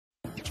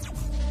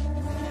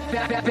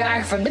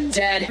back from the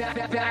dead,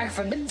 back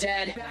from the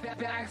dead,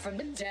 back from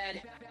the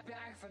dead,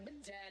 back from the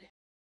dead.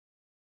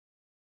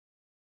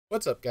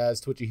 What's up guys,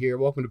 Twitchy here.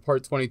 Welcome to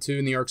part 22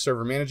 in the ARK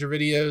Server Manager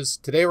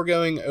videos. Today we're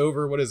going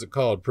over, what is it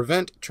called?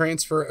 Prevent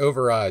transfer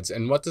overrides.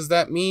 And what does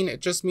that mean?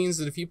 It just means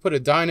that if you put a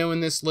dino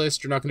in this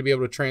list, you're not going to be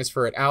able to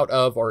transfer it out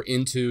of or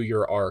into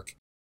your ARK.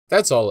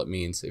 That's all it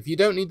means. If you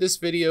don't need this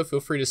video, feel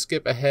free to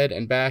skip ahead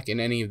and back in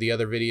any of the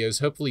other videos.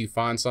 Hopefully you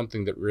find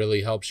something that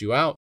really helps you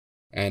out.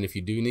 And if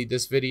you do need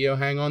this video,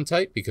 hang on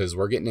tight because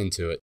we're getting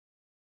into it.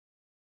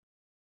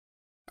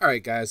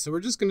 Alright guys, so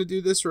we're just going to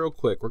do this real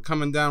quick. We're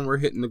coming down, we're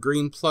hitting the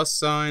green plus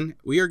sign.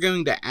 We are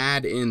going to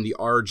add in the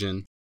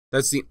Argent.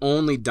 That's the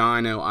only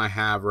dino I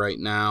have right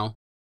now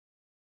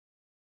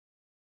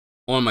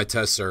on my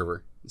test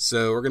server.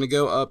 So we're going to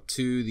go up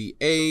to the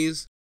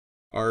A's,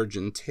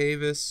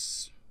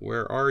 Argentavis,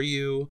 where are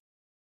you?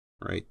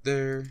 Right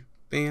there,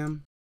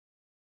 bam,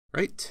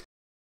 right.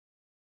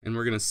 And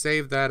we're going to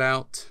save that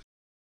out.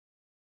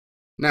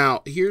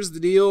 Now, here's the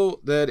deal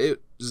that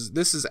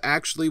this is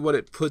actually what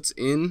it puts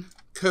in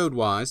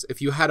code-wise.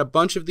 If you had a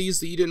bunch of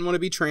these that you didn't want to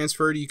be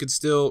transferred, you could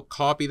still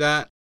copy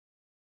that,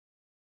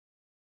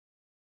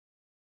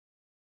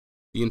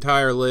 the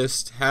entire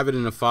list, have it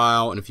in a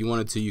file, and if you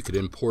wanted to, you could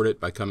import it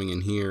by coming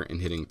in here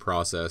and hitting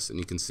process, and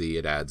you can see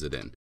it adds it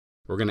in.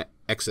 We're going to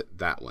exit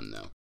that one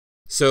though.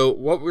 So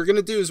what we're going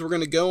to do is we're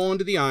going to go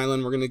onto the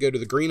island, we're going to go to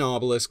the green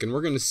obelisk, and we're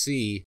going to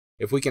see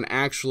if we can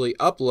actually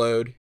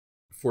upload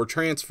for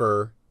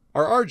transfer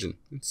our Argent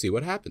and see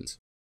what happens.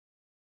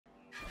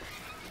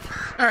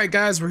 Alright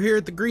guys, we're here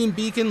at the green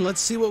beacon.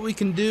 Let's see what we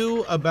can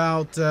do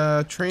about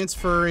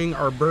transferring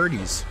our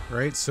birdies,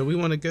 right? So we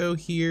want to go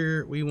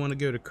here, we want to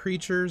go to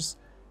creatures.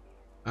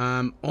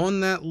 On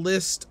that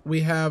list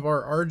we have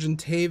our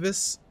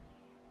Argentavis,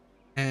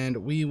 and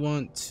we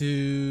want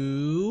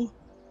to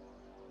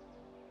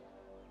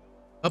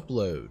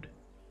upload.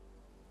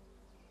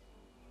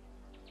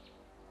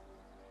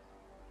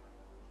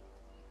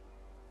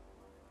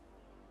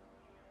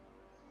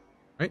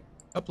 Right,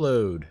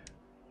 upload.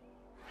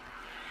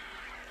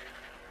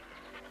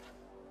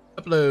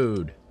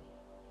 Upload.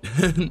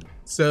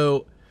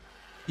 So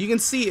you can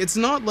see it's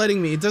not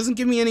letting me, it doesn't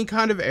give me any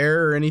kind of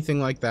error or anything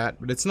like that,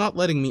 but it's not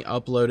letting me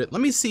upload it.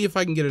 Let me see if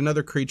I can get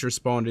another creature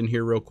spawned in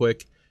here real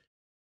quick.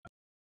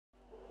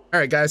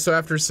 Alright guys, so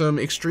after some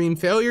extreme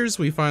failures,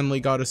 we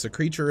finally got us a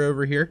creature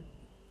over here.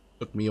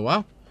 Took me a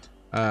while.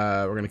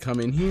 We're gonna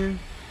come in here.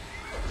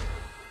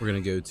 We're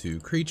gonna go to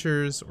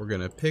creatures, we're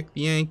gonna pick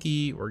the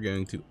Yankee, we're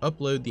going to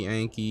upload the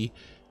Yankee,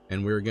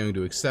 and we're going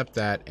to accept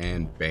that,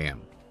 and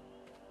bam.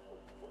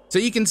 So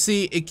you can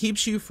see it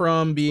keeps you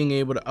from being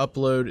able to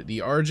upload the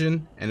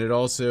Argent, and it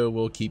also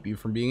will keep you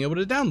from being able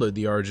to download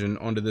the Argent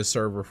onto this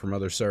server from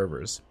other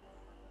servers.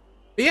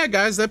 But yeah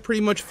guys, that pretty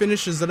much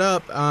finishes it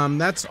up.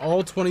 That's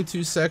all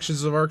 22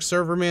 sections of ARK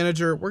Server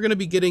Manager. We're going to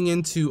be getting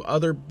into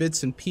other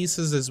bits and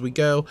pieces as we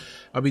go.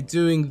 I'll be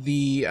doing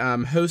the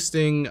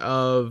hosting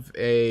of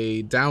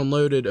a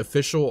downloaded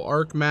official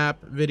ARK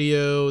map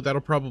video. That'll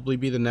probably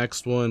be the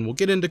next one. We'll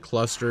get into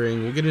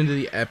clustering. We'll get into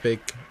the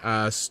Epic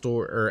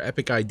store or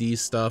Epic ID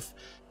stuff,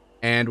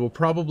 and we'll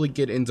probably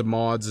get into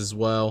mods as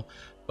well.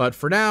 But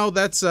for now,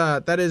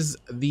 that is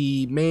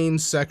the main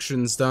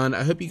sections done.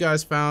 I hope you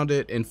guys found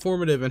it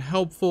informative and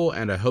helpful,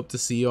 and I hope to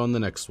see you on the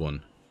next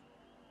one.